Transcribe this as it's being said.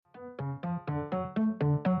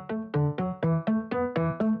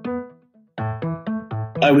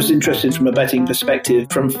I was interested from a betting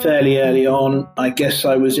perspective from fairly early on. I guess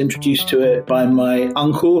I was introduced to it by my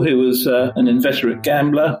uncle, who was an inveterate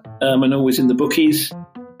gambler and always in the bookies.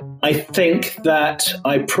 I think that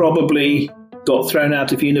I probably got thrown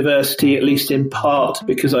out of university, at least in part,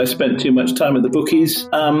 because I spent too much time at the bookies.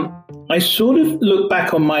 I sort of look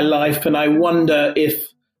back on my life and I wonder if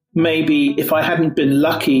maybe if I hadn't been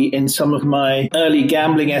lucky in some of my early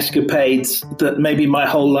gambling escapades, that maybe my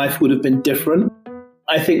whole life would have been different.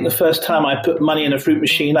 I think the first time I put money in a fruit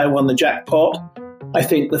machine, I won the jackpot. I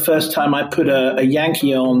think the first time I put a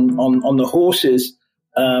Yankee on the horses,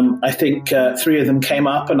 I think 3 of them came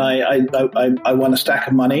up and I won a stack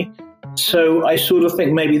of money. So I sort of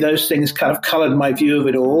think maybe those things kind of colored my view of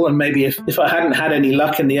it all. And maybe if I hadn't had any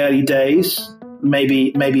luck in the early days,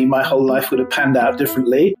 maybe my whole life would have panned out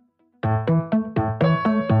differently.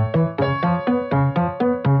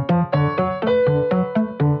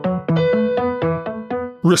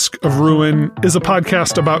 Risk of Ruin is a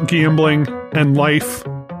podcast about gambling and life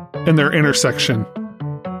and their intersection.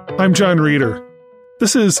 I'm John Reeder.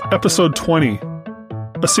 This is episode 20,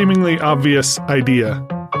 a seemingly obvious idea.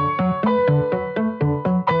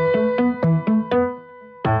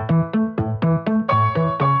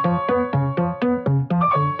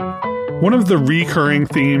 One of the recurring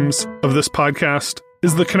themes of this podcast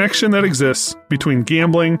is the connection that exists between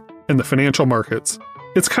gambling and the financial markets.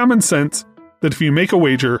 It's common sense that if you make a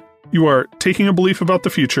wager, you are taking a belief about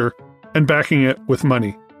the future and backing it with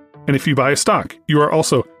money. And if you buy a stock, you are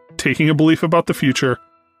also taking a belief about the future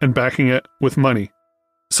and backing it with money.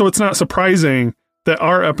 So it's not surprising that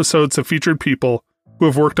our episodes have featured people who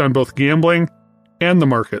have worked on both gambling and the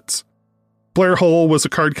markets. Blair Hull was a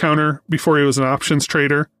card counter before he was an options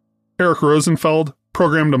trader. Eric Rosenfeld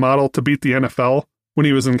programmed a model to beat the NFL when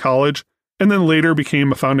he was in college, and then later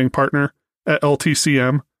became a founding partner at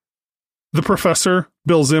LTCM. The professor,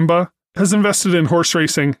 Bill Zimba, has invested in horse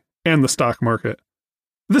racing and the stock market.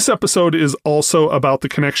 This episode is also about the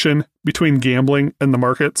connection between gambling and the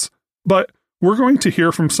markets, but we're going to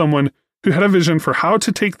hear from someone who had a vision for how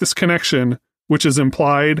to take this connection, which is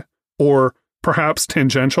implied or perhaps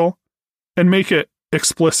tangential, and make it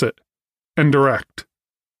explicit and direct.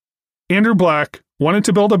 Andrew Black wanted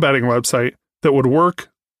to build a betting website that would work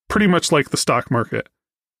pretty much like the stock market,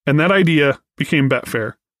 and that idea became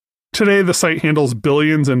Betfair. Today, the site handles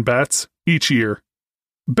billions in bets each year.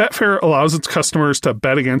 Betfair allows its customers to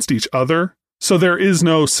bet against each other, so there is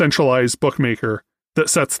no centralized bookmaker that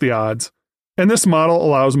sets the odds, and this model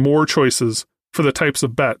allows more choices for the types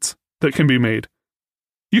of bets that can be made.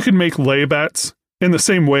 You can make lay bets in the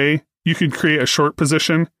same way you could create a short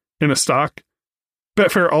position in a stock.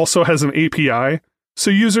 Betfair also has an API, so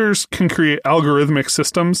users can create algorithmic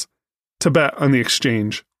systems to bet on the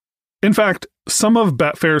exchange. In fact, some of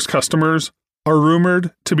Betfair's customers are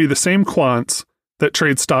rumored to be the same quants that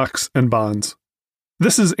trade stocks and bonds.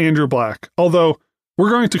 This is Andrew Black, although we're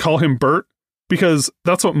going to call him Bert because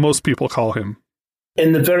that's what most people call him.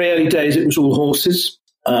 In the very early days, it was all horses.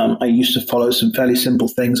 I used to follow some fairly simple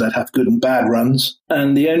things. I'd have good and bad runs.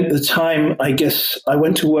 And the time, I guess, I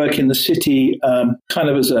went to work in the city kind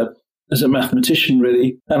of as a mathematician,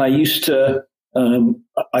 really. And I used to,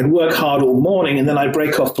 I'd work hard all morning and then I'd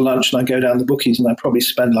break off for lunch and I'd go down the bookies and I'd probably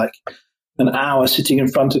spend like an hour sitting in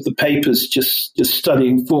front of the papers just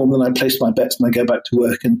studying form. Then I'd place my bets and I'd go back to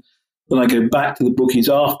work. And then I'd go back to the bookies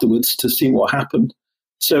afterwards to see what happened.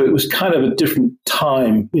 So it was kind of a different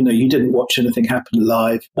time. You know, you didn't watch anything happen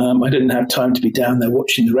live. I didn't have time to be down there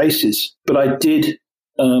watching the races. But I did,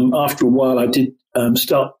 after a while, I did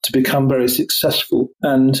start to become very successful.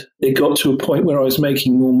 And it got to a point where I was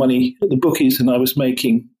making more money at the bookies than I was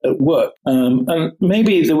making at work. And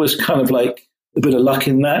maybe there was kind of like a bit of luck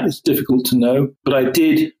in that. It's difficult to know. But I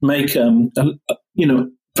did make,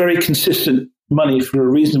 very consistent money for a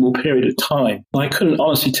reasonable period of time. I couldn't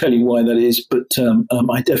honestly tell you why that is, but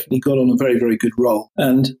I definitely got on a very, very good roll.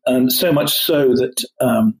 And so much so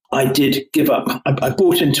that I did give up. I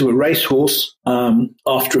bought into a racehorse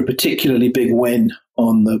after a particularly big win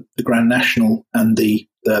on the Grand National and the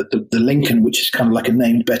Lincoln, which is kind of like a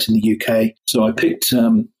named bet in the UK. So I picked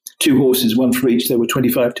 2 horses, one for each. They were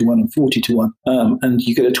 25 to 1 and 40 to 1. And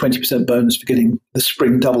you get a 20% bonus for getting the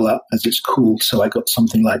spring double up, as it's called. So I got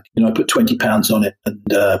something like, I put £20 on it and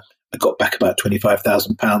I got back about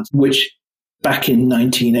 £25,000, which back in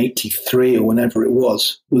 1983 or whenever it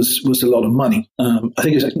was a lot of money. I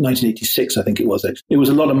think it was like 1986, I think it was. It was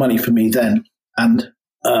a lot of money for me then. And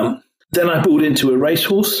then I bought into a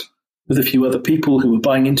racehorse with a few other people who were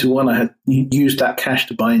buying into one. I had used that cash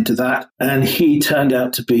to buy into that. And he turned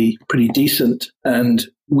out to be pretty decent. And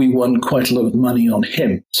we won quite a lot of money on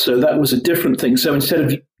him. So that was a different thing. So instead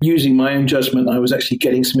of using my own judgment, I was actually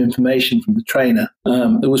getting some information from the trainer.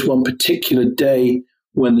 There was one particular day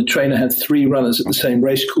when the trainer had 3 runners at the same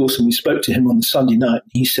race course, and we spoke to him on the Sunday night.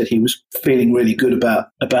 He said he was feeling really good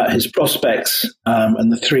about his prospects.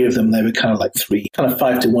 And the 3 of them, they were kind of like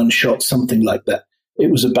 5-to-1 shots, something like that. It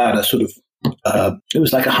was about a sort of, it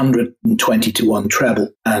was like 120-to-1 treble.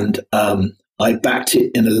 And I backed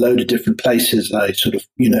it in a load of different places. I sort of,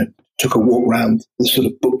 took a walk around the sort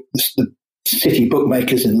of the city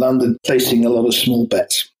bookmakers in London, placing a lot of small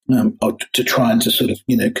bets to try and to sort of,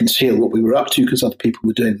 conceal what we were up to, because other people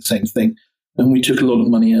were doing the same thing. And we took a lot of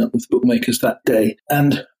money out with the bookmakers that day.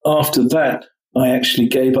 And after that, I actually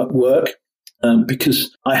gave up work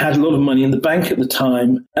because I had a lot of money in the bank at the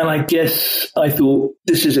time. And I guess I thought,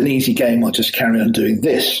 this is an easy game. I'll just carry on doing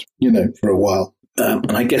this, for a while.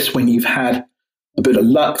 And I guess when you've had a bit of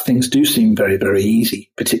luck, things do seem very, very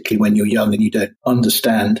easy, particularly when you're young and you don't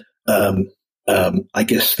understand, I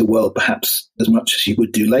guess, the world perhaps as much as you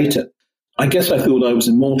would do later. I guess I thought I was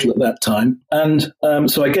immortal at that time. And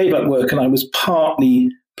so I gave up work, and I was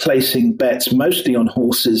partly placing bets, mostly on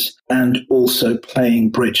horses, and also playing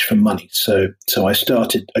bridge for money. So I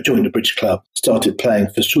joined a bridge club, started playing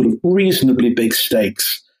for sort of reasonably big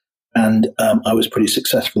stakes, and I was pretty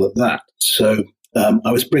successful at that. So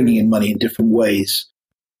I was bringing in money in different ways.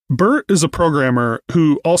 Bert is a programmer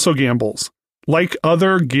who also gambles. Like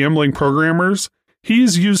other gambling programmers,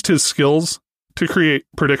 he's used his skills to create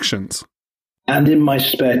predictions. And in my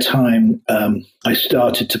spare time, I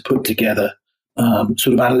started to put together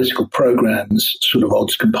sort of analytical programs, sort of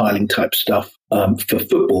odds compiling type stuff for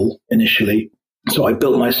football initially. So I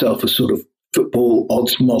built myself a sort of football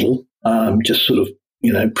odds model, just sort of,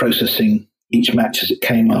 processing each match as it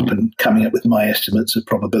came up and coming up with my estimates of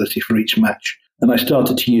probability for each match. And I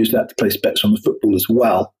started to use that to place bets on the football as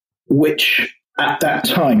well, which at that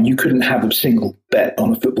time you couldn't have a single bet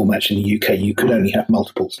on a football match in the UK. You could only have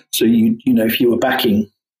multiples. So if you were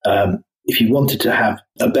backing, if you wanted to have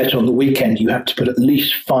a bet on the weekend, you had to put at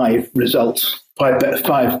least 5 results, 5 bets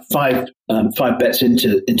onto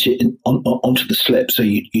the slip. So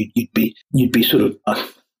you'd be sort of, I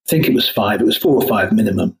think it was 5. It was 4 or 5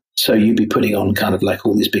 minimum. So you'd be putting on kind of like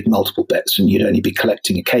all these big multiple bets, and you'd only be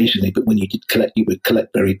collecting occasionally. But when you did collect, you would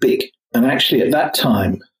collect very big. And actually, at that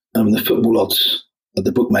time, the football odds of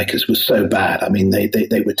the bookmakers was so bad. I mean, they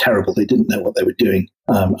were terrible. They didn't know what they were doing.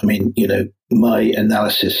 My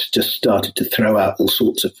analysis just started to throw out all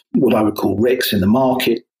sorts of what I would call ricks in the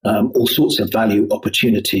market, all sorts of value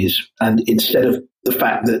opportunities. And instead of the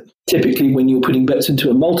fact that typically when you're putting bets into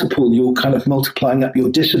a multiple, you're kind of multiplying up your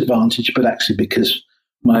disadvantage, but actually because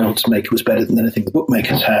my odds maker was better than anything the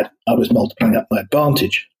bookmakers had, I was multiplying up my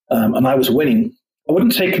advantage. And I was winning. I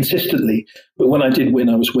wouldn't say consistently, but when I did win,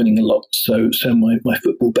 I was winning a lot. So my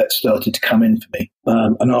football bets started to come in for me.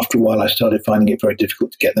 And after a while, I started finding it very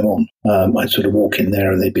difficult to get them on. I'd sort of walk in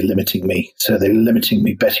there and they'd be limiting me. So they were limiting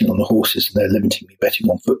me betting on the horses, and they're limiting me betting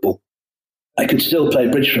on football. I could still play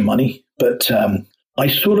bridge for money, but I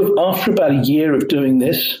sort of, after about a year of doing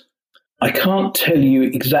this, I can't tell you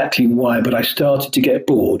exactly why, but I started to get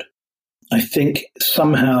bored. I think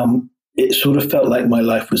somehow it sort of felt like my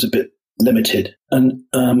life was a bit limited, and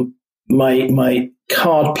my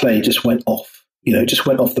card play just went off, just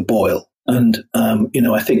went off the boil. And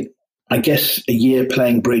I guess a year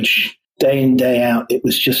playing bridge day in, day out, it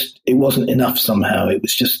wasn't enough somehow. It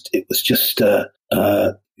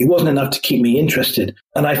wasn't enough to keep me interested.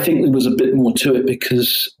 And I think there was a bit more to it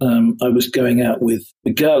because I was going out with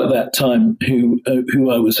a girl at that time who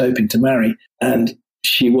I was hoping to marry, and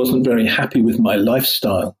she wasn't very happy with my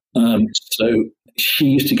lifestyle. So she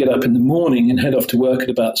used to get up in the morning and head off to work at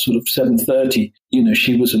about sort of 7:30.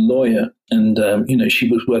 She was a lawyer, and she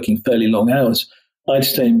was working fairly long hours. I'd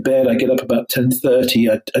stay in bed. I'd get up about 10:30.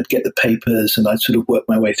 I'd get the papers, and I'd sort of work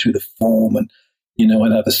my way through the form, and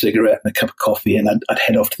I'd have a cigarette and a cup of coffee, and I'd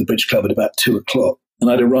head off to the bridge club at about 2:00,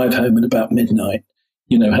 and I'd arrive home at about midnight.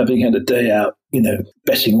 Having had a day out,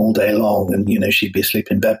 betting all day long, and she'd be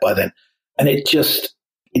asleep in bed by then, and it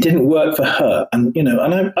didn't work for her. And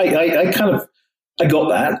I got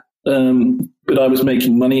that, but I was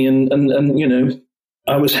making money, and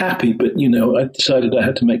I was happy, but I decided I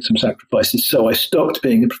had to make some sacrifices. So I stopped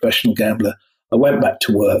being a professional gambler. I went back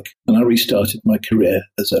to work, and I restarted my career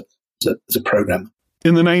as a programmer.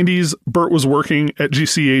 In the 90s, Bert was working at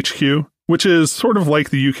GCHQ, which is sort of like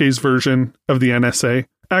the UK's version of the NSA.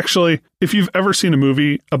 Actually, if you've ever seen a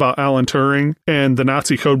movie about Alan Turing and the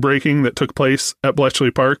Nazi code breaking that took place at Bletchley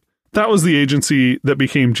Park, That was the agency that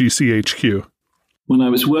became GCHQ. When I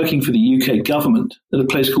was working for the UK government at a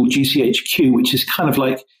place called GCHQ, which is kind of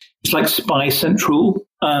like, it's like Spy Central.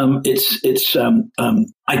 I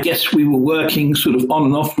guess we were working sort of on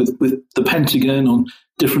and off with the Pentagon on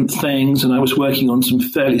different things, and I was working on some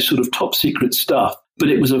fairly sort of top secret stuff. But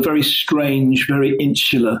it was a very strange, very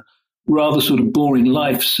insular, rather sort of boring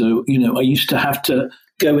life. So, I used to have to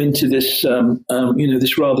go into this,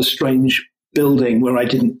 this rather strange building where I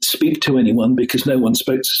didn't speak to anyone because no one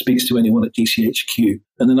speaks to anyone at GCHQ.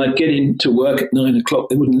 And then I'd get into work at 9 o'clock.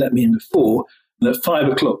 They wouldn't let me in before. And at 5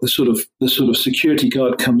 o'clock, the sort of security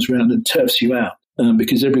guard comes around and turfs you out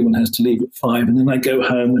because everyone has to leave at 5. And then I go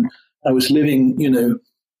home, and I was living,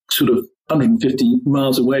 sort of 150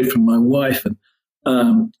 miles away from my wife, and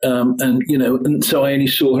so I only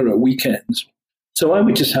saw her at weekends. So I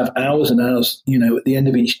would just have hours and hours, at the end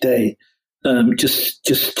of each day, just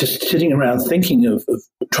sitting around thinking of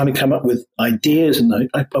trying to come up with ideas. And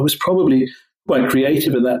I was probably quite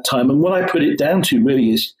creative at that time. And what I put it down to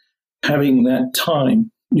really is having that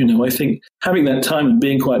time. I think having that time and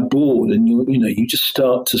being quite bored, and you just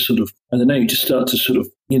start to sort of,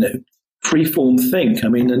 freeform think. I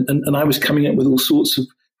mean, and I was coming up with all sorts of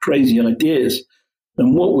crazy ideas.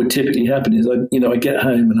 And what would typically happen is I get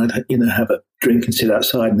home and I'd have a drink and sit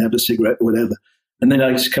outside and have a cigarette or whatever. And then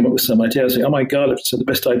I just come up with some idea. I say, oh my God, it's the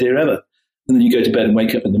best idea ever. And then you go to bed and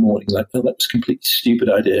wake up in the morning like, oh, that was a completely stupid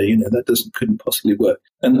idea. That couldn't possibly work.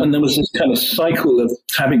 And there was this kind of cycle of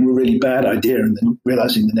having a really bad idea and then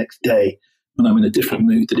realizing the next day when I'm in a different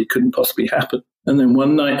mood that it couldn't possibly happen. And then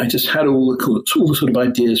one night I just had all the sort of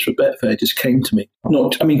ideas for Betfair just came to me.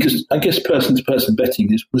 Because I guess person-to-person betting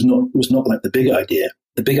was not like the big idea.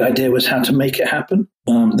 The big idea was how to make it happen.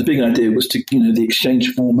 The big idea was to, the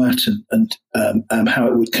exchange format and how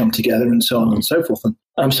it would come together and so on and so forth.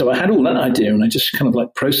 And so I had all that idea and I just kind of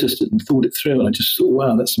like processed it and thought it through. And I just thought,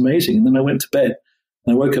 wow, that's amazing. And then I went to bed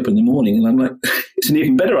and I woke up in the morning and I'm like, it's an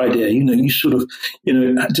even better idea. You sort of,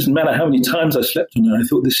 it doesn't matter how many times I slept on it. I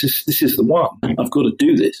thought this is the one. I've got to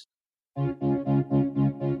do this.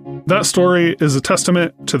 That story is a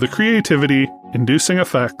testament to the creativity-inducing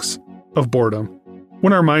effects of boredom.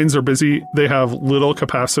 When our minds are busy, they have little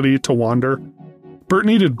capacity to wander. Bert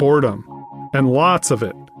needed boredom, and lots of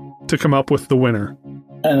it, to come up with the winner.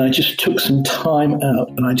 And I just took some time out,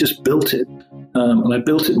 and I just built it. And I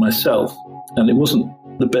built it myself, and it wasn't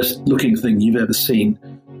the best-looking thing you've ever seen,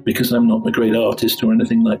 because I'm not a great artist or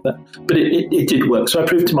anything like that. But it did work. So I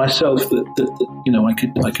proved to myself that I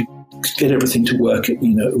could get everything to work at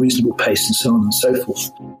a reasonable pace and so on and so forth.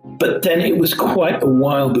 But then it was quite a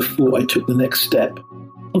while before I took the next step.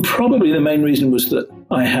 And probably the main reason was that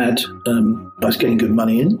I was getting good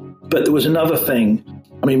money in. But there was another thing.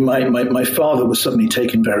 I mean, my father was suddenly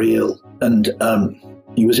taken very ill, and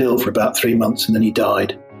he was ill for about 3 months, and then he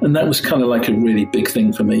died. And that was kind of like a really big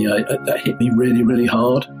thing for me. That hit me really, really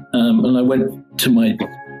hard. And I went to my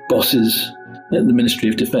bosses at the Ministry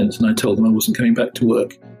of Defence, and I told them I wasn't coming back to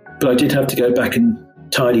work. But I did have to go back and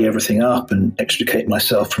tidy everything up and extricate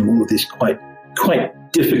myself from all of these quite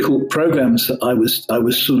difficult programs that I was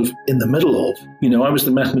sort of in the middle of. I was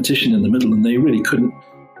the mathematician in the middle, and they really couldn't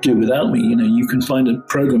do without me. You can find a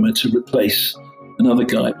programmer to replace another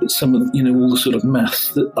guy, but some of all the sort of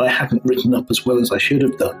maths that I hadn't written up as well as I should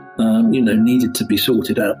have done, needed to be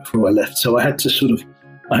sorted out before I left. So I had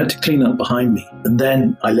to clean up behind me, and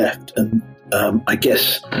then I left. And I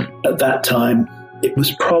guess at that time, it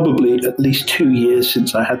was probably at least 2 years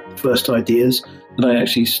since I had the first ideas that I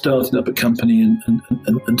actually started up a company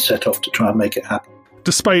and set off to try and make it happen.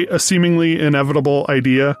 Despite a seemingly inevitable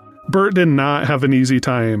idea, Bert did not have an easy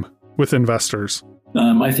time with investors.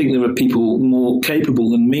 I think there are people more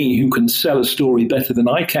capable than me who can sell a story better than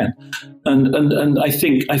I can, and I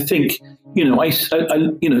think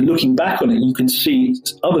looking back on it, you can see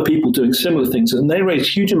other people doing similar things, and they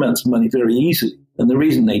raised huge amounts of money very easily. And the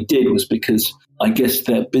reason they did was because I guess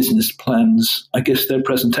their business plans, I guess their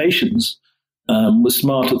presentations were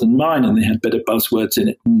smarter than mine, and they had better buzzwords in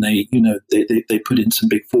it, and they put in some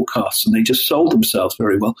big forecasts, and they just sold themselves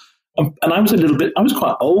very well. And I was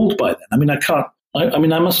quite old by then. I mean,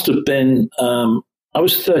 I must have been, I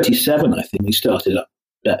was 37, I think, we started up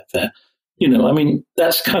Betfair.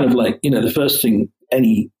 That's kind of like, the first thing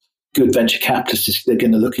any good venture capitalist is, they're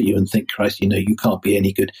going to look at you and think, Christ, you can't be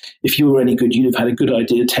any good. If you were any good, you'd have had a good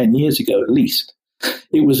idea 10 years ago, at least.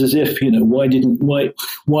 It was as if,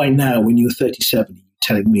 why now when you're 37, you're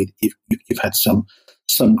telling me that you've had some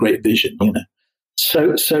great vision,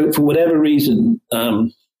 So for whatever reason,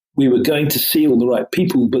 we were going to see all the right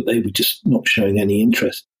people, but they were just not showing any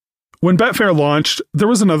interest. When Betfair launched, there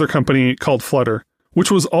was another company called Flutter,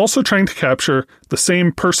 which was also trying to capture the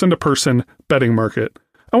same person-to-person betting market.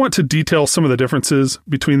 I want to detail some of the differences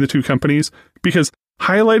between the two companies because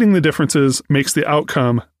highlighting the differences makes the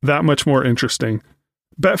outcome that much more interesting.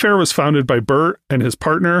 Betfair was founded by Bert and his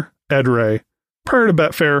partner, Ed Ray. Prior to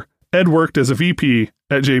Betfair, Ed worked as a VP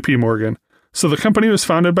at JP Morgan, so the company was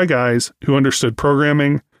founded by guys who understood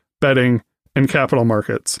programming, betting, and capital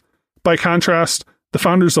markets. By contrast, the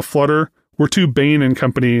founders of Flutter were two Bain &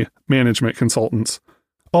 Company management consultants.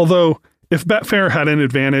 Although, if Betfair had an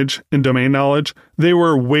advantage in domain knowledge, they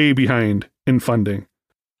were way behind in funding.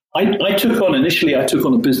 I took on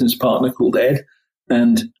a business partner called Ed,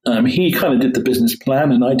 and he kind of did the business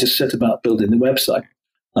plan, and I just set about building the website.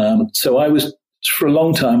 So I was, for a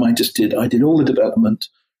long time, I did all the development,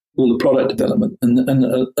 all the product development, and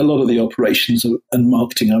a lot of the operations and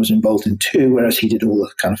marketing I was involved in too, whereas he did all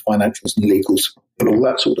the kind of financials and legals and all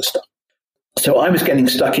that sort of stuff. So I was getting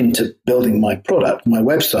stuck into building my product, my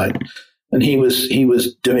website, and he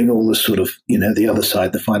was doing all the sort of, the other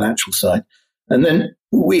side, the financial side. And then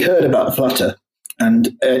we heard about Flutter,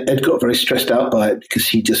 and Ed got very stressed out by it because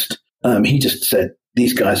he just said,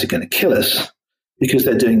 these guys are going to kill us because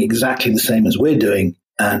they're doing exactly the same as we're doing,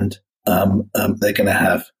 and they're going to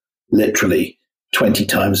have literally 20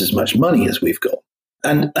 times as much money as we've got.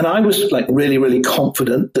 And I was like really, really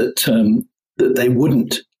confident that they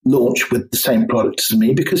wouldn't launch with the same product as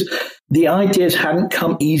me because the ideas hadn't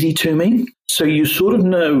come easy to me. So you sort of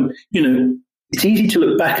know, it's easy to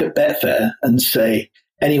look back at Betfair and say,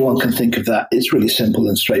 anyone can think of that. It's really simple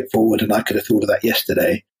and straightforward, and I could have thought of that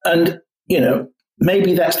yesterday. And,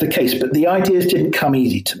 maybe that's the case, but the ideas didn't come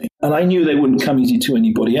easy to me. And I knew they wouldn't come easy to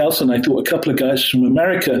anybody else. And I thought a couple of guys from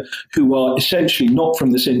America who are essentially not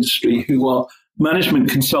from this industry, who are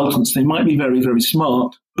management consultants, they might be very, very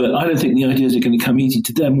smart, but I don't think the ideas are going to come easy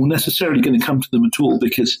to them or necessarily going to come to them at all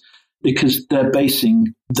because they're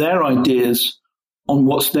basing their ideas on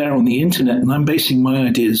what's there on the internet. And I'm basing my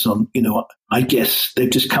ideas on, I guess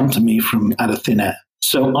they've just come to me from out of thin air.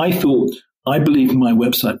 So I believe my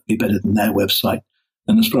website would be better than their website.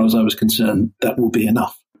 And as far as I was concerned, that will be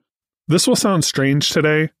enough. This will sound strange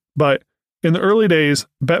today, but in the early days,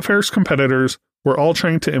 Betfair's competitors were all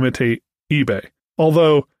trying to imitate eBay.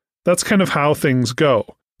 Although that's kind of how things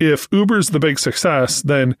go. If Uber's the big success,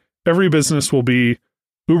 then every business will be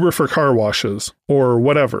Uber for car washes or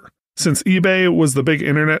whatever. Since eBay was the big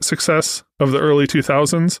internet success of the early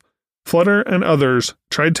 2000s, Flutter and others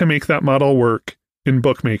tried to make that model work in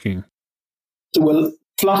bookmaking. Well,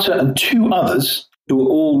 Flutter and two others who were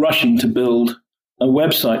all rushing to build a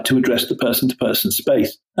website to address the person-to-person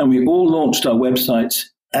space. And we all launched our websites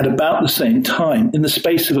at about the same time. In the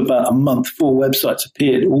space of about a month, 4 websites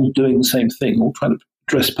appeared, all doing the same thing, all trying to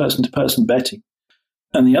address person-to-person betting.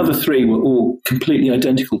 And the other 3 were all completely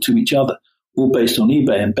identical to each other, all based on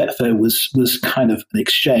eBay. And Betfair was kind of an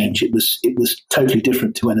exchange. It was totally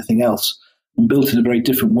different to anything else and built in a very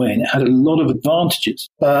different way. And it had a lot of advantages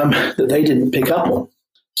that they didn't pick up on.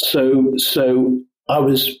 So I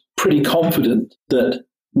was pretty confident that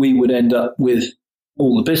we would end up with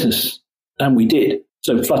all the business, and we did.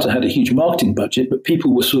 So Flutter had a huge marketing budget, but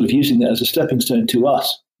people were sort of using that as a stepping stone to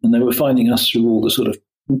us, and they were finding us through all the sort of,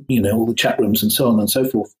 all the chat rooms and so on and so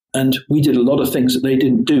forth. And we did a lot of things that they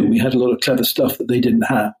didn't do. We had a lot of clever stuff that they didn't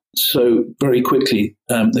have. So very quickly,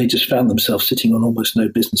 they just found themselves sitting on almost no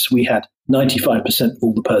business. We had 95% of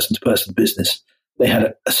all the person-to-person business. They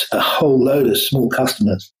had a whole load of small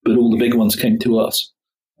customers, but all the big ones came to us.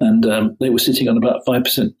 And they were sitting on about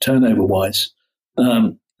 5% turnover-wise.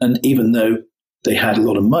 And even though they had a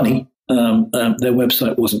lot of money, their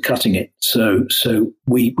website wasn't cutting it. So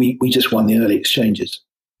we just won the early exchanges.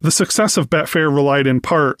 The success of Betfair relied in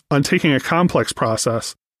part on taking a complex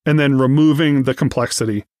process and then removing the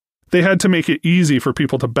complexity. They had to make it easy for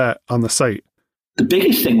people to bet on the site. The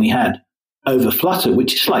biggest thing we had over Flutter,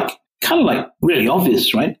 which is kind of really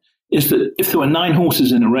obvious, right, is that if there were 9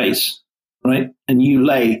 horses in a race, right, and you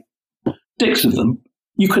lay 6 of them,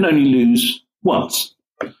 you can only lose once.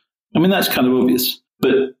 I mean, that's kind of obvious.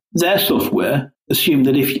 But their software assumed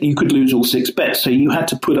that if you could lose all 6 bets, so you had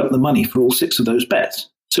to put up the money for all 6 of those bets.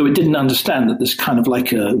 So it didn't understand that there's kind of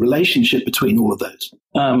like a relationship between all of those.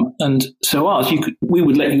 And so ours, we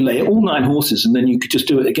would let you lay all 9 horses, and then you could just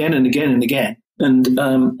do it again and again and again. And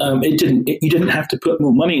you didn't have to put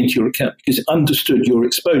more money into your account because it understood your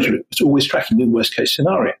exposure. It was always tracking the worst case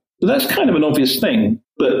scenario. So that's kind of an obvious thing,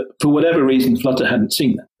 but for whatever reason, Flutter hadn't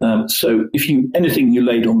seen that. So if anything you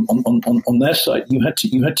laid on their site, you had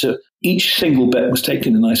to each single bet was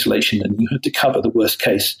taken in isolation, and you had to cover the worst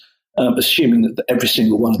case, assuming that every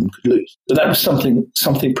single one of them could lose. So that was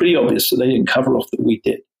something pretty obvious that they didn't cover off that we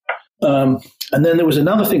did. And then there was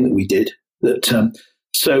another thing that we did that,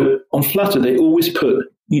 so on Flutter, they always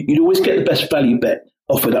you'd always get the best value bet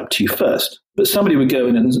offered up to you first. But somebody would go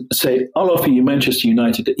in and say, I'll offer you Manchester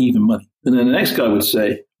United at even money. And then the next guy would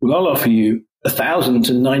say, well, I'll offer you 1,000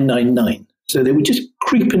 to 999. So they would just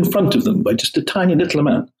creep in front of them by just a tiny little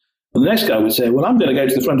amount. And the next guy would say, well, I'm going to go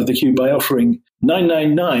to the front of the queue by offering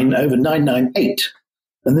 999 over 998.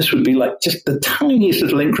 And this would be like just the tiniest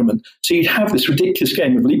little increment. So you'd have this ridiculous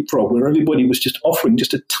game of leapfrog where everybody was just offering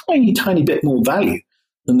just a tiny, tiny bit more value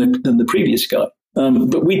than the previous guy.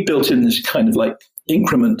 But we built in this kind of like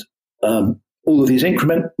increment, all of these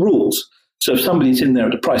increment rules. So if somebody's in there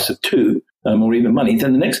at a price of 2 or even money,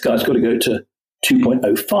 then the next guy's got to go to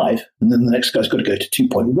 2.05, and then the next guy's got to go to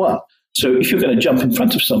 2.1. So if you're going to jump in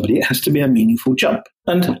front of somebody, it has to be a meaningful jump.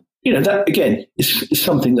 And, that, again, is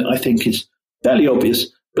something that I think is fairly obvious,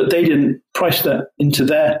 but they didn't price that into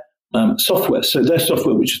their software. So their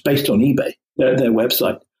software, which is based on eBay, their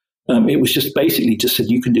website, it was just basically just said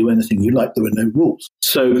you can do anything you like. There were no rules.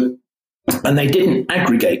 So, and they didn't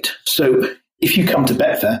aggregate. So if you come to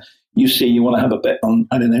Betfair, you see you want to have a bet on,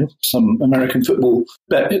 I don't know, some American football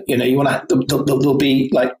bet. You want to, there'll be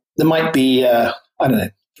like, there might be, I don't know,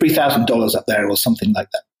 $3,000 up there or something like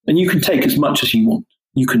that. And you can take as much as you want.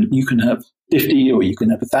 You can have 50 or you can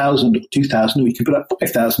have 1,000 or 2,000 or you can put up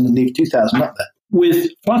 5,000 and leave 2,000 up there. With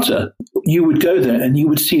Flutter, you would go there and you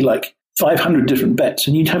would see like 500 different bets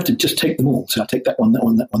and you'd have to just take them all. So I'll take that one, that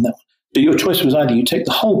one, that one, that one. But your choice was either you take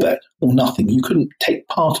the whole bet or nothing. You couldn't take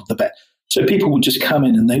part of the bet. So people would just come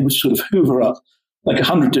in and they would sort of hoover up like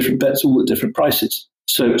 100 different bets, all at different prices.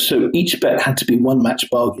 So each bet had to be one match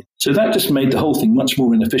bargain. So that just made the whole thing much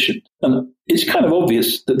more inefficient. And it's kind of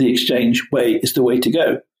obvious that the exchange way is the way to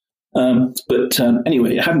go. But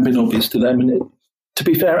anyway, it hadn't been obvious to them. And to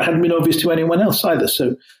be fair, it hadn't been obvious to anyone else either.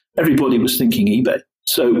 So everybody was thinking eBay.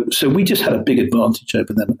 So we just had a big advantage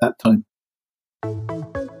over them at that time.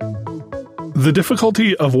 The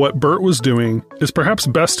difficulty of what Bert was doing is perhaps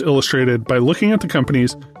best illustrated by looking at the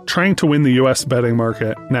companies trying to win the US betting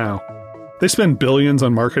market now. They spend billions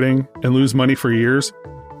on marketing and lose money for years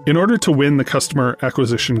in order to win the customer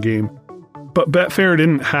acquisition game. But Betfair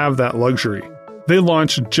didn't have that luxury. They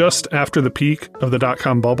launched just after the peak of the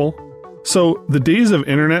dot-com bubble, so the days of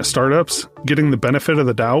internet startups getting the benefit of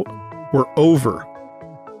the doubt were over.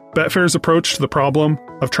 Betfair's approach to the problem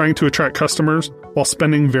of trying to attract customers while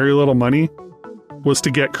spending very little money was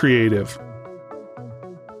to get creative.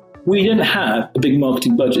 We didn't have a big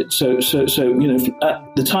marketing budget. So at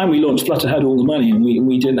the time we launched, Flutter had all the money and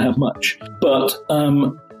we didn't have much. But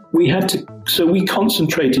we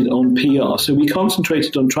concentrated on PR. So we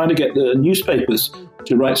concentrated on trying to get the newspapers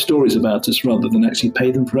to write stories about us rather than actually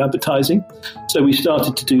pay them for advertising. So we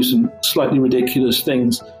started to do some slightly ridiculous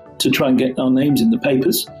things to try and get our names in the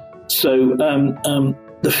papers. So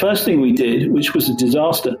the first thing we did, which was a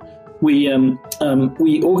disaster, we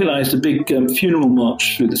organised a big funeral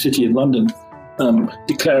march through the city of London,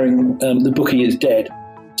 declaring the bookie is dead.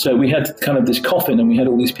 So we had kind of this coffin, and we had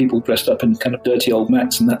all these people dressed up in kind of dirty old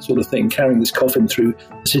Macs and that sort of thing, carrying this coffin through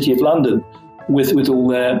the city of London, with all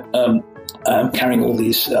their carrying all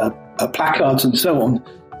these placards and so on,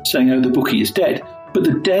 saying, "Oh, the bookie is dead." But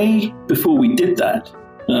the day before we did that,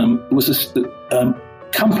 was this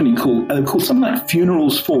company called something like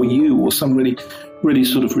Funerals for You, or some really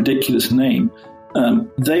sort of ridiculous name.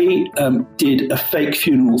 They did a fake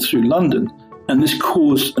funeral through London, and this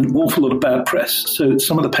caused an awful lot of bad press. So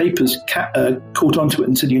some of the papers caught onto it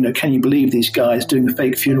and said, can you believe these guys doing a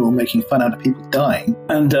fake funeral, making fun out of people dying?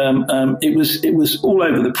 And it was all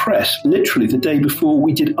over the press, literally the day before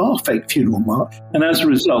we did our fake funeral march. And as a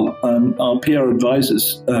result, our PR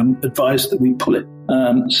advisors advised that we pull it.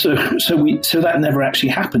 So that never actually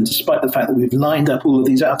happened, despite the fact that we've lined up all of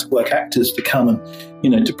these out-of-work actors to come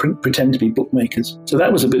and to pretend to be bookmakers. So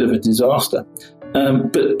that was a bit of a disaster.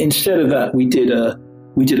 But instead of that, we did a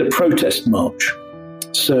protest march.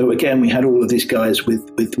 So again, we had all of these guys with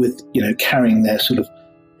carrying their sort of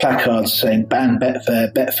placards saying "Ban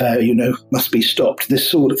Betfair, must be stopped," this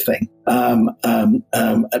sort of thing,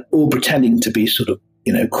 all pretending to be sort of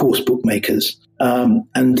coarse bookmakers.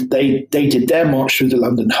 And they did their march through the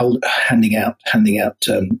London, handing out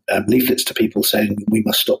leaflets to people saying we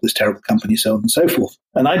must stop this terrible company, so on and so forth.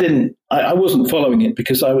 And I wasn't following it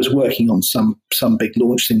because I was working on some big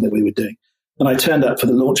launch thing that we were doing. And I turned up for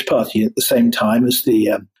the launch party at the same time as the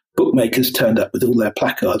bookmakers turned up with all their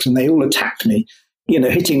placards, and they all attacked me,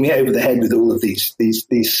 hitting me over the head with all of these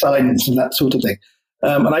signs and that sort of thing.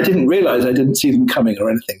 And I didn't realize I didn't see them coming or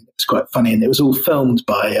anything. It was quite funny, and it was all filmed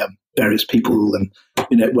by various people, and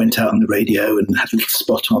it went out on the radio and had a little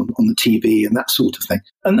spot on the TV and that sort of thing.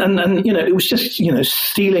 And it was just,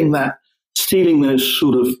 stealing those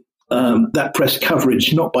sort of, that press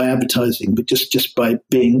coverage, not by advertising, but just by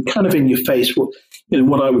being kind of in your face,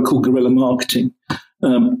 what I would call guerrilla marketing,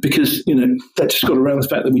 because, that just got around the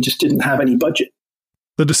fact that we just didn't have any budget.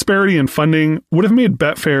 The disparity in funding would have made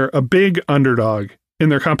Betfair a big underdog in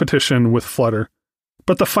their competition with Flutter,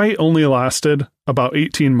 but the fight only lasted about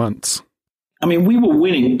 18 months. I mean, we were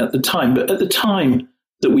winning at the time, but at the time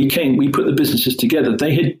that we put the businesses together,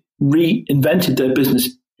 they had reinvented their business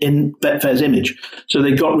in Betfair's image. So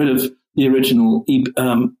they got rid of the original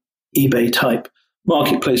eBay type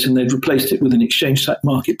marketplace and they'd replaced it with an exchange type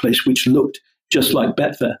marketplace, which looked just like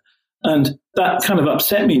Betfair. And that kind of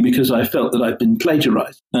upset me because I felt that I'd been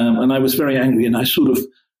plagiarized. And I was very angry. And I sort of,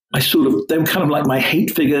 they were kind of like my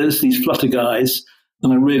hate figures, these Flutter guys.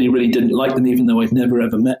 And I really, really didn't like them, even though I'd never,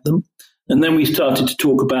 ever met them. And then we started to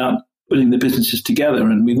talk about putting the businesses together.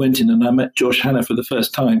 And we went in and I met Josh Hanna for the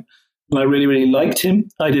first time. And I really, really liked him.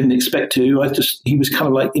 I didn't expect to. He was kind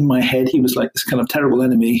of like in my head. He was like this kind of terrible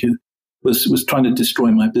enemy who was trying to destroy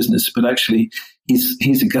my business. But actually,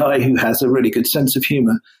 he's a guy who has a really good sense of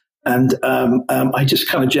humor. And I just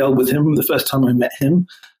kind of gelled with him the first time I met him.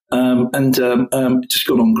 It just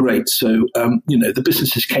got on great. So, the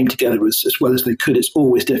businesses came together as well as they could. It's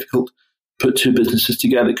always difficult to put two businesses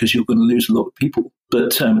together because you're going to lose a lot of people.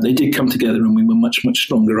 But they did come together and we were much, much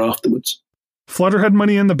stronger afterwards. Flutter had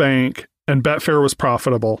money in the bank and Betfair was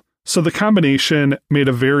profitable, so the combination made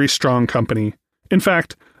a very strong company. In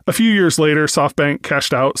fact, a few years later, SoftBank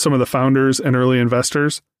cashed out some of the founders and early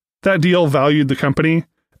investors. That deal valued the company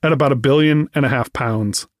at about £1.5 billion.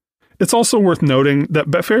 It's also worth noting that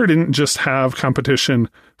Betfair didn't just have competition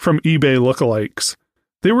from eBay lookalikes.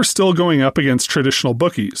 They were still going up against traditional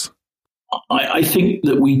bookies. I think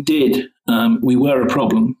that we did. We were a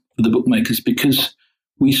problem for the bookmakers because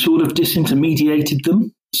we sort of disintermediated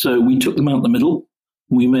them. So we took them out the middle.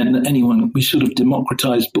 We meant that we sort of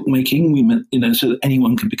democratized bookmaking. We meant, so that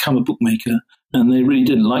anyone could become a bookmaker. And they really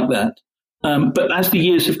didn't like that. But as the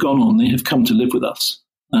years have gone on, they have come to live with us.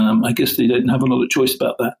 I guess they don't have a lot of choice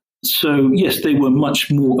about that. So, yes, they were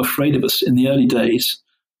much more afraid of us in the early days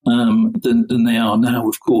than they are now,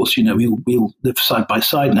 of course. We'll live side by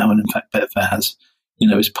side now. And in fact, Betfair has,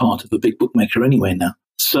 is part of a big bookmaker anyway now.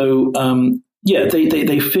 So,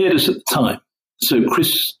 they feared us at the time. So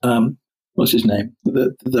Chris, what's his name?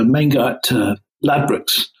 The main guy at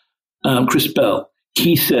Ladbrokes, Chris Bell,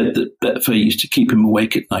 he said that Betfair used to keep him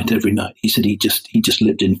awake at night every night. He said he just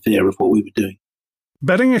lived in fear of what we were doing.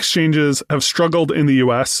 Betting exchanges have struggled in the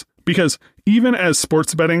U.S. because even as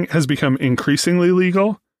sports betting has become increasingly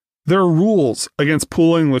legal, there are rules against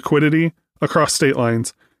pooling liquidity across state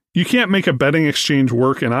lines. You can't make a betting exchange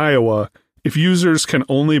work in Iowa if users can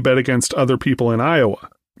only bet against other people in Iowa.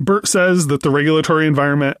 Bert says that the regulatory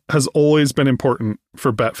environment has always been important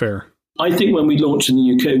for Betfair. I think when we launched in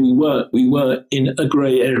the UK, we were in a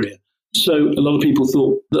grey area. So a lot of people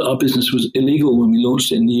thought that our business was illegal when we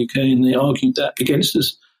launched it in the UK, and they argued that against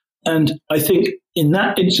us. And I think in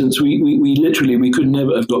that instance, we literally could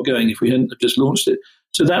never have got going if we hadn't have just launched it.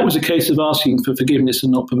 So that was a case of asking for forgiveness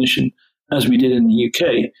and not permission, as we did in the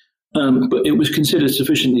UK. But it was considered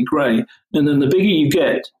sufficiently grey. And then the bigger you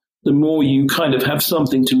get, the more you kind of have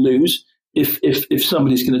something to lose if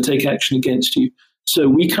somebody's going to take action against you. So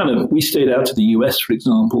we stayed out of the US, for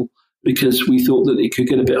example, because we thought that it could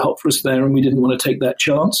get a bit hot for us there and we didn't want to take that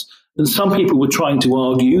chance. And some people were trying to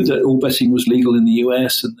argue that all betting was legal in the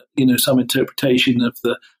US and, some interpretation of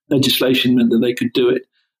the legislation meant that they could do it.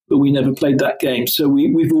 But we never played that game. So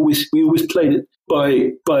we always played it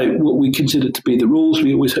by what we considered to be the rules.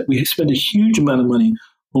 We spent a huge amount of money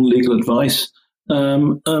on legal advice.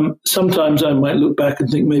 Sometimes I might look back and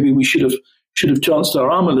think maybe we should have chanced our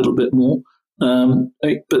arm a little bit more.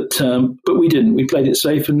 But we didn't. We played it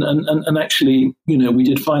safe and actually, we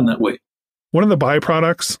did fine that way. One of the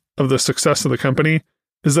byproducts of the success of the company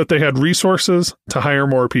is that they had resources to hire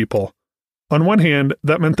more people. On one hand,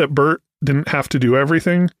 that meant that Bert didn't have to do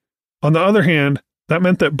everything. On the other hand, that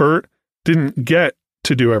meant that Bert didn't get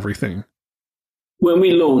to do everything. When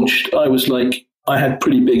we launched, I had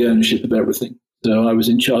pretty big ownership of everything. So I was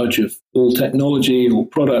in charge of all technology, all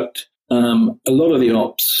product, a lot of the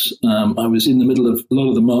ops. I was in the middle of a lot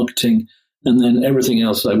of the marketing, and then everything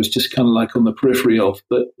else I was just kind of like on the periphery of,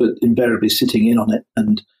 but invariably sitting in on it,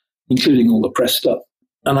 and including all the press stuff.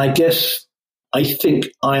 And I think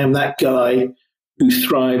I am that guy who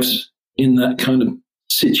thrives in that kind of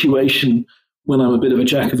situation when I'm a bit of a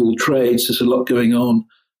jack of all trades. There's a lot going on.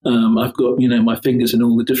 I've got, my fingers in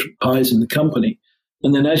all the different pies in the company.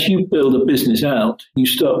 And then as you build a business out, you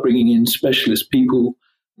start bringing in specialist people.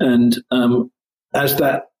 And as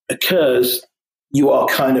that occurs, you are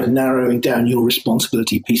kind of narrowing down your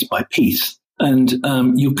responsibility piece by piece. And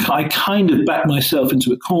I kind of backed myself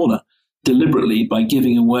into a corner deliberately by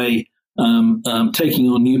giving away, taking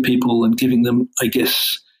on new people and giving them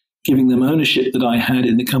ownership that I had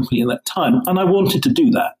in the company at that time. And I wanted to do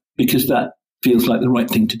that because that feels like the right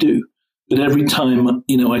thing to do. But every time,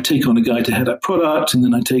 I take on a guy to head up product, and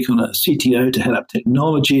then I take on a CTO to head up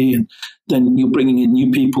technology, and then you're bringing in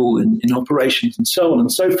new people in operations and so on and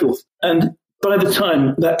so forth. And by the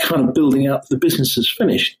time that kind of building out the business is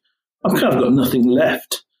finished, I've kind of got nothing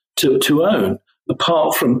left to own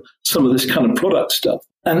apart from some of this kind of product stuff.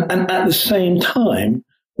 And at the same time,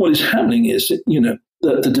 what is happening is that,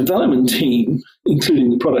 the development team, including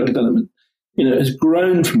the product development, has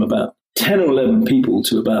grown from about 10 or 11 people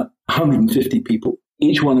to about 150 people,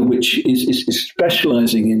 each one of which is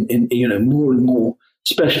specializing in more and more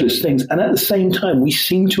specialist things. And at the same time, we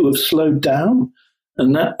seem to have slowed down.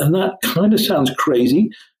 And that kind of sounds crazy.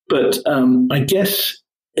 But I guess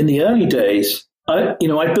in the early days,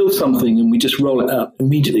 I built something and we just roll it out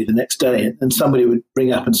immediately the next day. And somebody would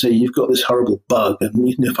bring up and say, you've got this horrible bug. And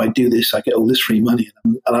if I do this, I get all this free money.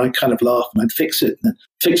 And I kind of laugh and I'd fix it and then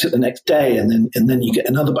fix it the next day. And then you get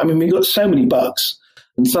another. I mean, we've got so many bugs.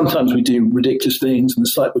 And sometimes we do ridiculous things and the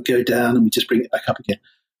site would go down and we just bring it back up again.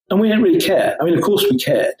 And we don't really care. I mean, of course we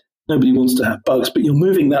cared. Nobody wants to have bugs, but you're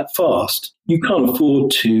moving that fast. You can't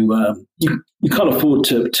afford to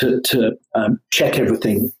check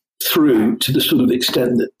everything through to the sort of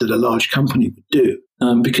extent that a large company would do,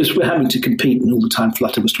 because we're having to compete, and all the time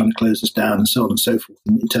Flutter was trying to close us down and so on and so forth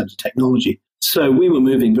in terms of technology. So we were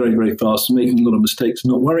moving very, very fast and making a lot of mistakes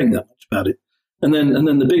and not worrying that much about it. And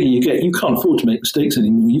then the bigger you get, you can't afford to make mistakes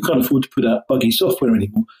anymore. You can't afford to put out buggy software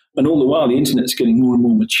anymore. And all the while, the internet's getting more and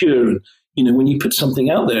more mature. And when you put something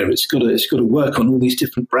out there, it's got to work on all these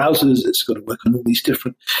different browsers. It's got to work on all these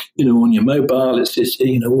different, on your mobile. It's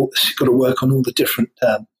got to work on all the different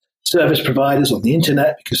service providers on the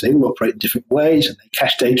internet, because they all operate in different ways and they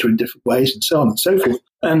cache data in different ways and so on and so forth.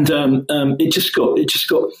 And it just got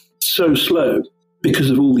so slow because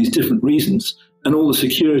of all these different reasons. And all the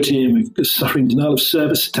security, and we're suffering denial of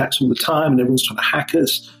service attacks all the time, and everyone's trying to hack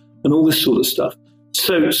us, and all this sort of stuff.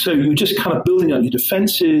 So you're just kind of building up your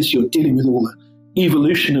defenses. You're dealing with all the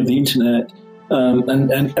evolution of the internet,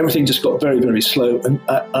 and everything just got very, very slow. And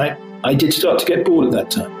I did start to get bored at that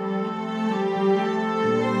time.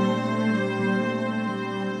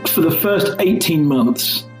 For the first 18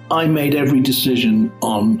 months, I made every decision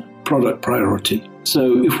on product priority.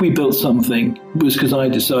 So if we built something, it was because I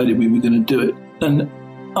decided we were going to do it. And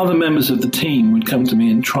other members of the team would come to me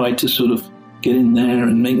and try to sort of get in there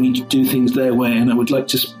and make me do things their way. And I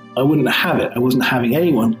wouldn't have it. I wasn't having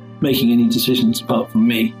anyone making any decisions apart from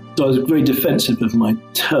me. So I was very defensive of my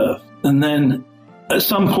turf. And then at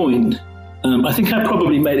some point, I think I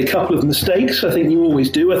probably made a couple of mistakes. I think you always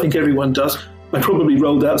do. I think everyone does. I probably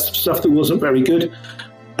rolled out some stuff that wasn't very good.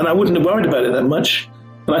 And I wouldn't have worried about it that much.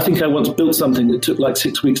 And I think I once built something that took like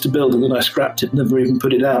 6 weeks to build, and then I scrapped it, never even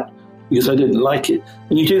put it out because I didn't like it.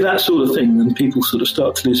 And you do that sort of thing, then people sort of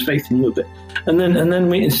start to lose faith in you a bit. And then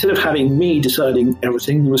we, instead of having me deciding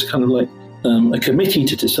everything, there was kind of like a committee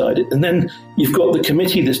to decide it. And then you've got the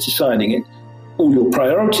committee that's deciding it, all your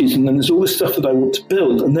priorities, and then there's all this stuff that I want to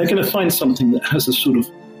build. And they're going to find something that has a sort of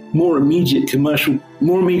more immediate commercial,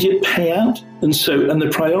 more immediate payout. And the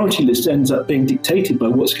priority list ends up being dictated by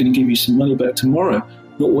what's going to give you some money back tomorrow,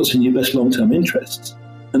 not what's in your best long-term interests.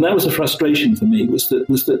 And that was a frustration for me, was that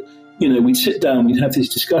we'd sit down, we'd have these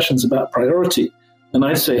discussions about priority, and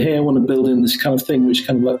I'd say, hey, I want to build in this kind of thing which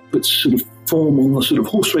kind of like puts sort of form on the sort of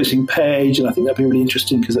horse racing page, and I think that'd be really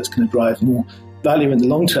interesting because that's going to drive more value in the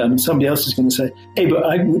long term. And somebody else is going to say, hey, but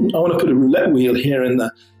I want to put a roulette wheel here in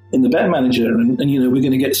the bet manager, and we're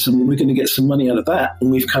going to get some money out of that, and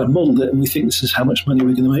we've kind of modeled it, and we think this is how much money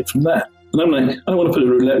we're going to make from that. And I'm like, I don't want to put a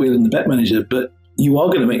roulette wheel in the bet manager, but you are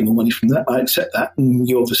going to make more money from that. I accept that, and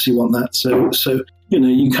you obviously want that. So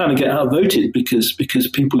you kind of get outvoted because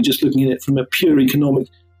people are just looking at it from a pure economic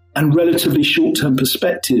and relatively short-term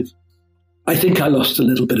perspective. I think I lost a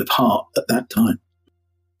little bit of heart at that time.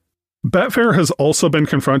 Betfair has also been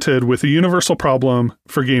confronted with a universal problem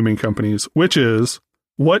for gaming companies, which is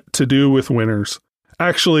what to do with winners.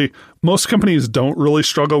 Actually, most companies don't really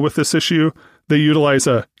struggle with this issue. They utilize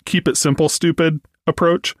a keep it simple, stupid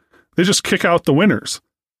approach. They just kick out the winners.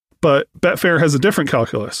 But Betfair has a different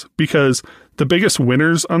calculus because the biggest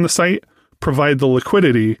winners on the site provide the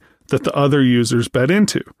liquidity that the other users bet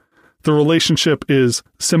into. The relationship is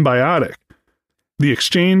symbiotic. The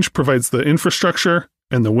exchange provides the infrastructure,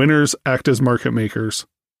 and the winners act as market makers.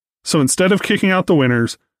 So instead of kicking out the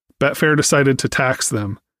winners, Betfair decided to tax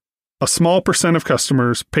them. A small percent of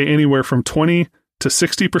customers pay anywhere from 20 to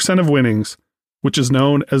 60% of winnings, which is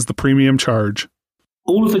known as the premium charge.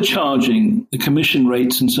 All of the charging, the commission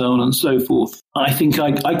rates and so on and so forth, I think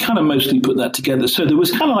I kind of mostly put that together. So there was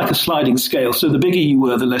kind of like a sliding scale. So the bigger you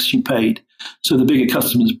were, the less you paid. So the bigger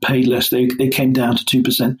customers paid less. They came down to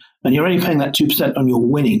 2%. And you're only paying that 2% on your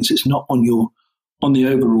winnings. It's not on the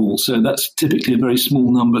overall. So that's typically a very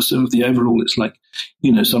small number. So of the overall, it's like,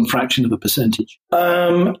 some fraction of a percentage.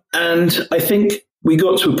 And I think we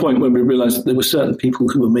got to a point where we realized that there were certain people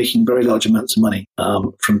who were making very large amounts of money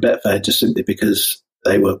from Betfair just simply because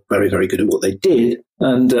they were very, very good at what they did.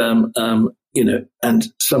 And, and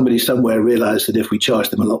somebody somewhere realized that if we charge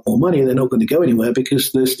them a lot more money, they're not going to go anywhere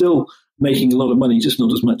because they're still making a lot of money, just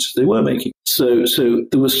not as much as they were making. So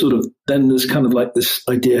there was then there's kind of like this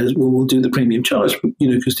idea, well, we'll do the premium charge,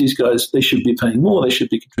 because these guys, they should be paying more, they should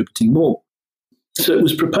be contributing more. So it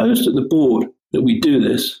was proposed at the board that we do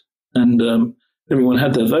this, and everyone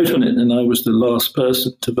had their vote on it, and I was the last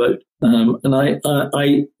person to vote. And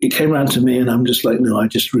it came around to me, and I'm just like, no, I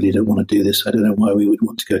just really don't want to do this. I don't know why we would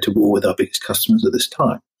want to go to war with our biggest customers at this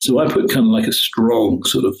time. So I put kind of like a strong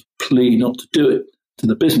sort of plea not to do it to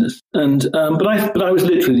the business. And but I was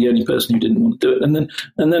literally the only person who didn't want to do it. And then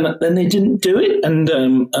they didn't do it. And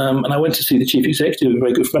I went to see the chief executive, a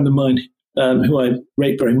very good friend of mine, who I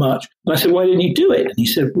rate very much. And I said, why didn't you do it? And he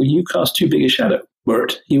said, well, you cast too big a shadow.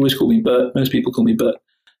 Bert. He always called me Bert. Most people call me Bert.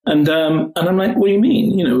 And I'm like, what do you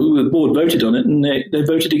mean? The board voted on it, and they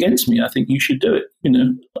voted against me. I think you should do it.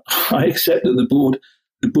 I accept that the board,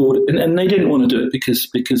 and they didn't want to do it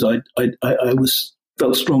because I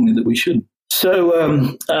felt strongly that we shouldn't. So,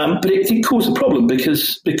 but it caused a problem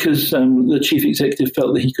because the chief executive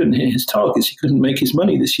felt that he couldn't hit his targets. He couldn't make his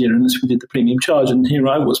money this year unless we did the premium charge, and here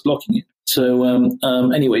I was blocking it. So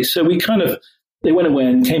anyway, so they went away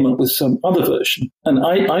and came up with some other version. And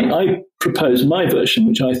I proposed my version,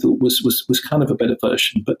 which I thought was kind of a better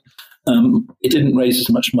version, but it didn't raise as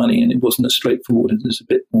much money, and it wasn't as straightforward. It was a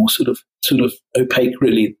bit more sort of opaque,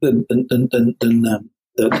 really, than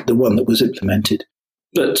the one that was implemented.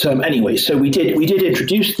 But anyway, so we did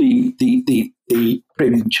introduce the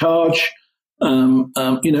premium charge.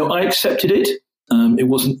 I accepted it. It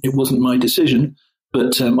wasn't my decision.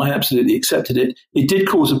 But I absolutely accepted it. It did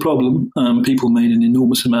cause a problem. People made an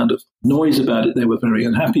enormous amount of noise about it. They were very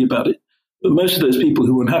unhappy about it. But most of those people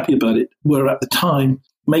who were unhappy about it were at the time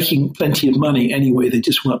making plenty of money anyway. They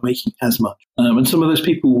just weren't making as much. And some of those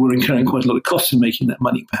people were incurring quite a lot of costs in making that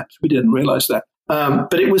money. Perhaps we didn't realize that.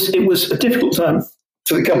 But it was a difficult time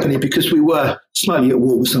for the company because we were slightly at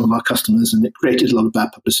war with some of our customers, and it created a lot of bad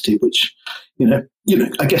publicity, which,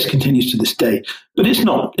 I guess continues to this day. But it's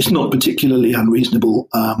not particularly unreasonable,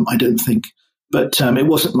 I don't think. But it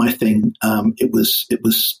wasn't my thing. It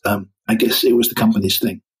was I guess it was the company's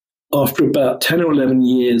thing. After about 10 or 11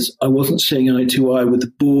 years, I wasn't seeing eye to eye with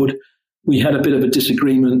the board. We had a bit of a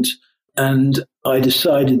disagreement, and I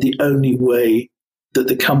decided the only way that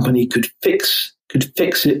the company could fix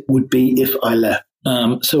it would be if I left.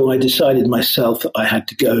 So I decided myself that I had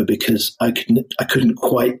to go because I couldn't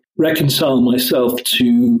quite reconcile myself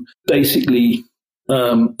to basically,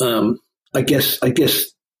 I guess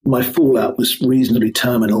my fallout was reasonably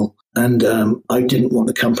terminal, and I didn't want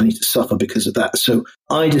the company to suffer because of that. So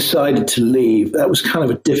I decided to leave. That was kind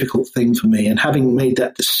of a difficult thing for me. And having made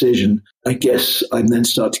that decision, I guess I then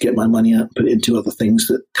started to get my money out and put it into other things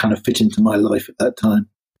that kind of fit into my life at that time.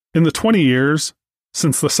 In the 20 years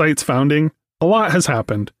since the site's founding, a lot has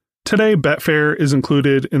happened. Today, Betfair is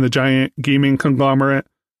included in the giant gaming conglomerate,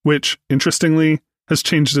 which, interestingly, has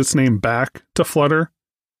changed its name back to Flutter.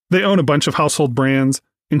 They own a bunch of household brands,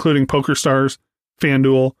 including PokerStars,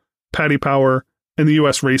 FanDuel, Paddy Power, and the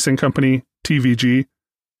U.S. racing company, TVG.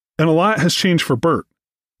 And a lot has changed for Bert.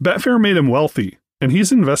 Betfair made him wealthy, and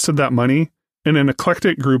he's invested that money in an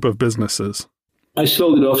eclectic group of businesses. I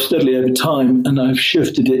sold it off steadily over time, and I've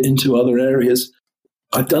shifted it into other areas.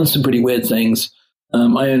 I've done some pretty weird things. I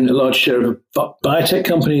own a large share of a biotech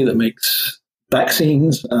company that makes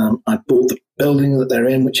vaccines. I bought the building that they're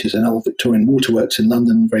in, which is an old Victorian waterworks in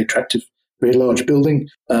London, very attractive, very large building.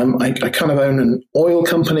 I kind of own an oil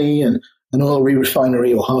company and an oil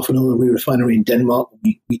re-refinery, or half an oil re-refinery in Denmark.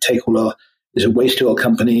 We take all there's a waste oil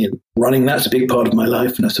company, and running that's a big part of my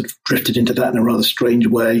life, and I sort of drifted into that in a rather strange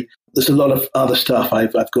way. There's a lot of other stuff.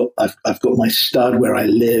 I've got my stud where I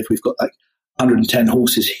live. We've got like 110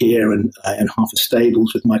 horses here and half a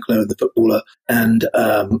stables with Michael Owen, the footballer. And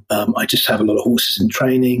I just have a lot of horses in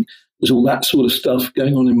training. There's all that sort of stuff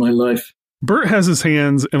going on in my life. Bert has his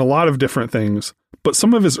hands in a lot of different things, but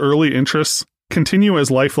some of his early interests continue as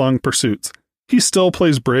lifelong pursuits. He still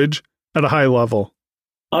plays bridge at a high level.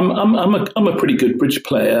 I'm a pretty good bridge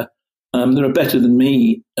player. There are better than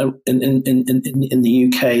me in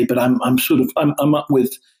the UK, but I'm up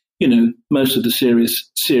with most of the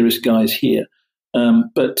serious guys here.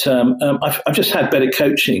 But I've just had better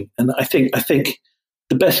coaching, and I think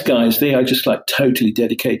the best guys, they are just like totally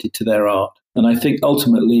dedicated to their art. And I think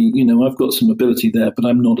ultimately, I've got some ability there, but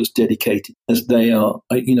I'm not as dedicated as they are.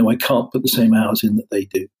 I can't put the same hours in that they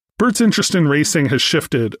do. Bert's interest in racing has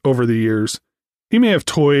shifted over the years. He may have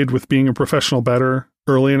toyed with being a professional bettor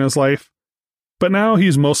early in his life, but now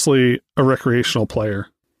he's mostly a recreational player.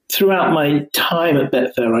 Throughout my time at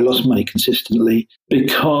Betfair, I lost money consistently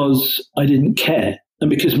because I didn't care. And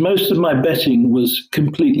because most of my betting was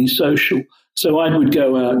completely social. So I would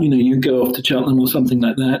go out, you'd go off to Cheltenham or something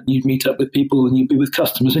like that, and you'd meet up with people and you'd be with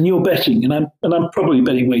customers and you're betting. And I'm probably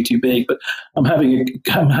betting way too big, but I'm having a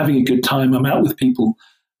good time. I'm out with people.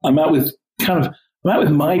 I'm out with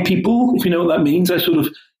my people, if you know what that means. To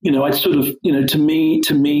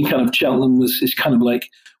me, kind of Cheltenham is kind of like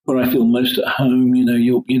where I feel most at home.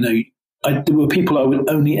 There were people I would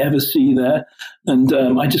only ever see there, and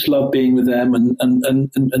I just love being with them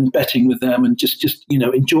and betting with them and just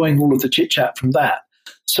enjoying all of the chit chat from that.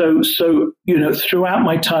 So throughout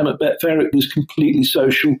my time at Betfair, it was completely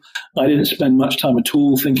social. I didn't spend much time at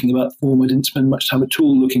all thinking about form. I didn't spend much time at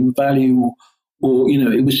all looking for value or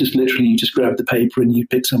it was just literally you just grab the paper and you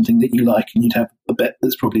pick something that you like and you'd have a bet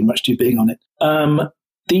that's probably much too big on it.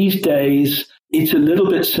 These days, it's a little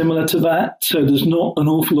bit similar to that. So there's not an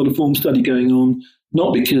awful lot of form study going on,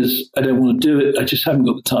 not because I don't want to do it. I just haven't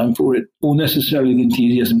got the time for it or necessarily the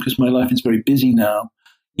enthusiasm because my life is very busy now.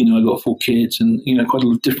 I've got 4 kids and, quite a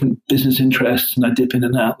lot of different business interests and I dip in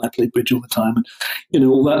and out and I play bridge all the time and,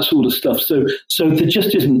 all that sort of stuff. So there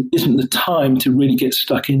just isn't the time to really get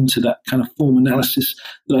stuck into that kind of form analysis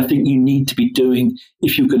that I think you need to be doing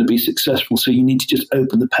if you're going to be successful. So you need to just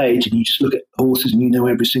open the page and you just look at horses and you know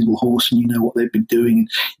every single horse and you know what they've been doing and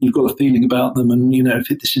you've got a feeling about them and, if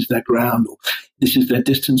this is their ground or this is their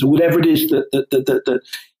distance or whatever it is that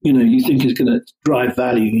you think is going to drive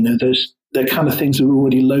value, they're kind of things that are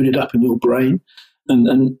already loaded up in your brain.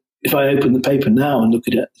 And if I open the paper now and look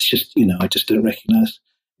at it, it's just, I just don't recognize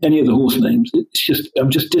any of the horse names. I'm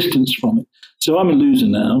just distanced from it. So I'm a loser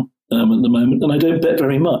now at the moment, and I don't bet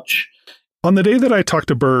very much. On the day that I talked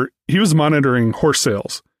to Bert, he was monitoring horse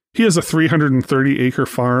sales. He has a 330-acre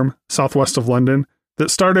farm southwest of London that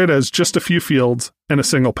started as just a few fields and a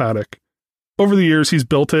single paddock. Over the years, he's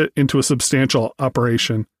built it into a substantial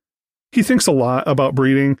operation. He thinks a lot about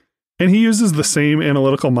breeding, and he uses the same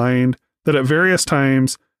analytical mind that at various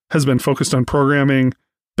times has been focused on programming,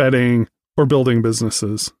 betting, or building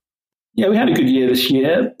businesses. Yeah, we had a good year this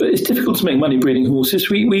year, but it's difficult to make money breeding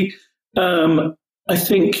horses. I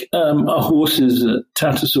think our horses at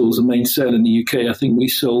Tattersalls, the main sale in the UK, I think we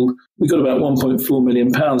got about £1.4 million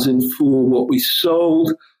in for what we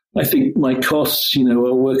sold. I think my costs,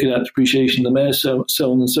 are working out depreciation of the mare, so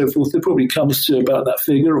on and so forth. It probably comes to about that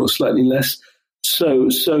figure or slightly less. So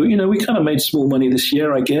we kind of made small money this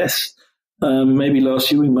year, I guess. Maybe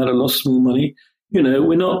last year we might have lost small money. We're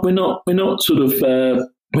not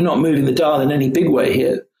moving the dial in any big way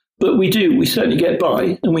here, but we certainly get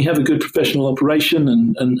by, and we have a good professional operation,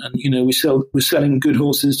 and we're selling good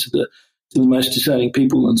horses to the most discerning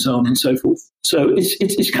people, and so on and so forth. So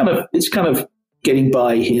it's kind of getting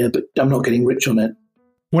by here, but I'm not getting rich on it.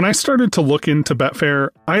 When I started to look into Betfair,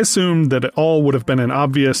 I assumed that it all would have been an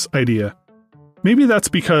obvious idea. Maybe that's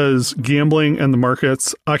because gambling and the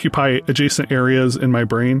markets occupy adjacent areas in my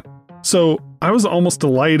brain. So I was almost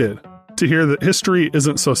delighted to hear that history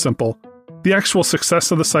isn't so simple. The actual success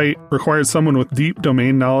of the site required someone with deep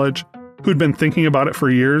domain knowledge who'd been thinking about it for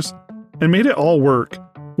years and made it all work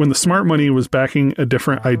when the smart money was backing a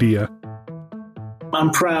different idea. I'm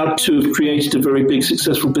proud to have created a very big,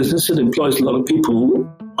 successful business that employs a lot of people.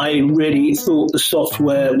 I really thought the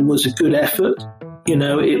software was a good effort.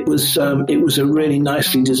 It was a really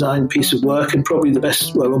nicely designed piece of work and probably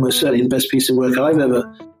almost certainly the best piece of work I've ever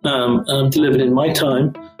delivered in my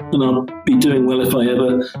time. And I'll be doing well if I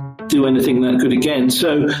ever do anything that good again.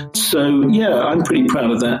 So yeah, I'm pretty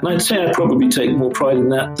proud of that. And I'd say I probably take more pride in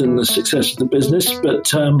that than the success of the business. But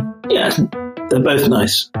yeah, they're both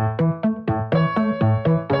nice.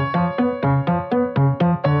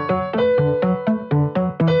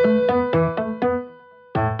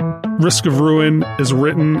 Risk of Ruin is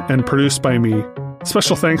written and produced by me.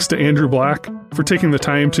 Special thanks to Andrew Black for taking the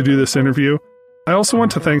time to do this interview. I also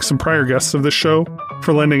want to thank some prior guests of this show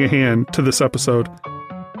for lending a hand to this episode.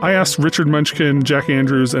 I asked Richard Munchkin, Jack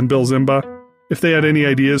Andrews, and Bill Zimba if they had any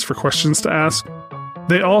ideas for questions to ask.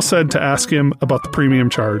 They all said to ask him about the premium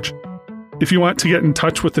charge. If you want to get in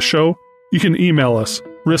touch with the show, you can email us,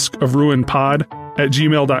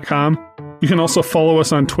 riskofruinpod@gmail.com. You can also follow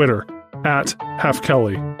us on Twitter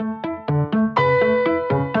 @HalfKelly.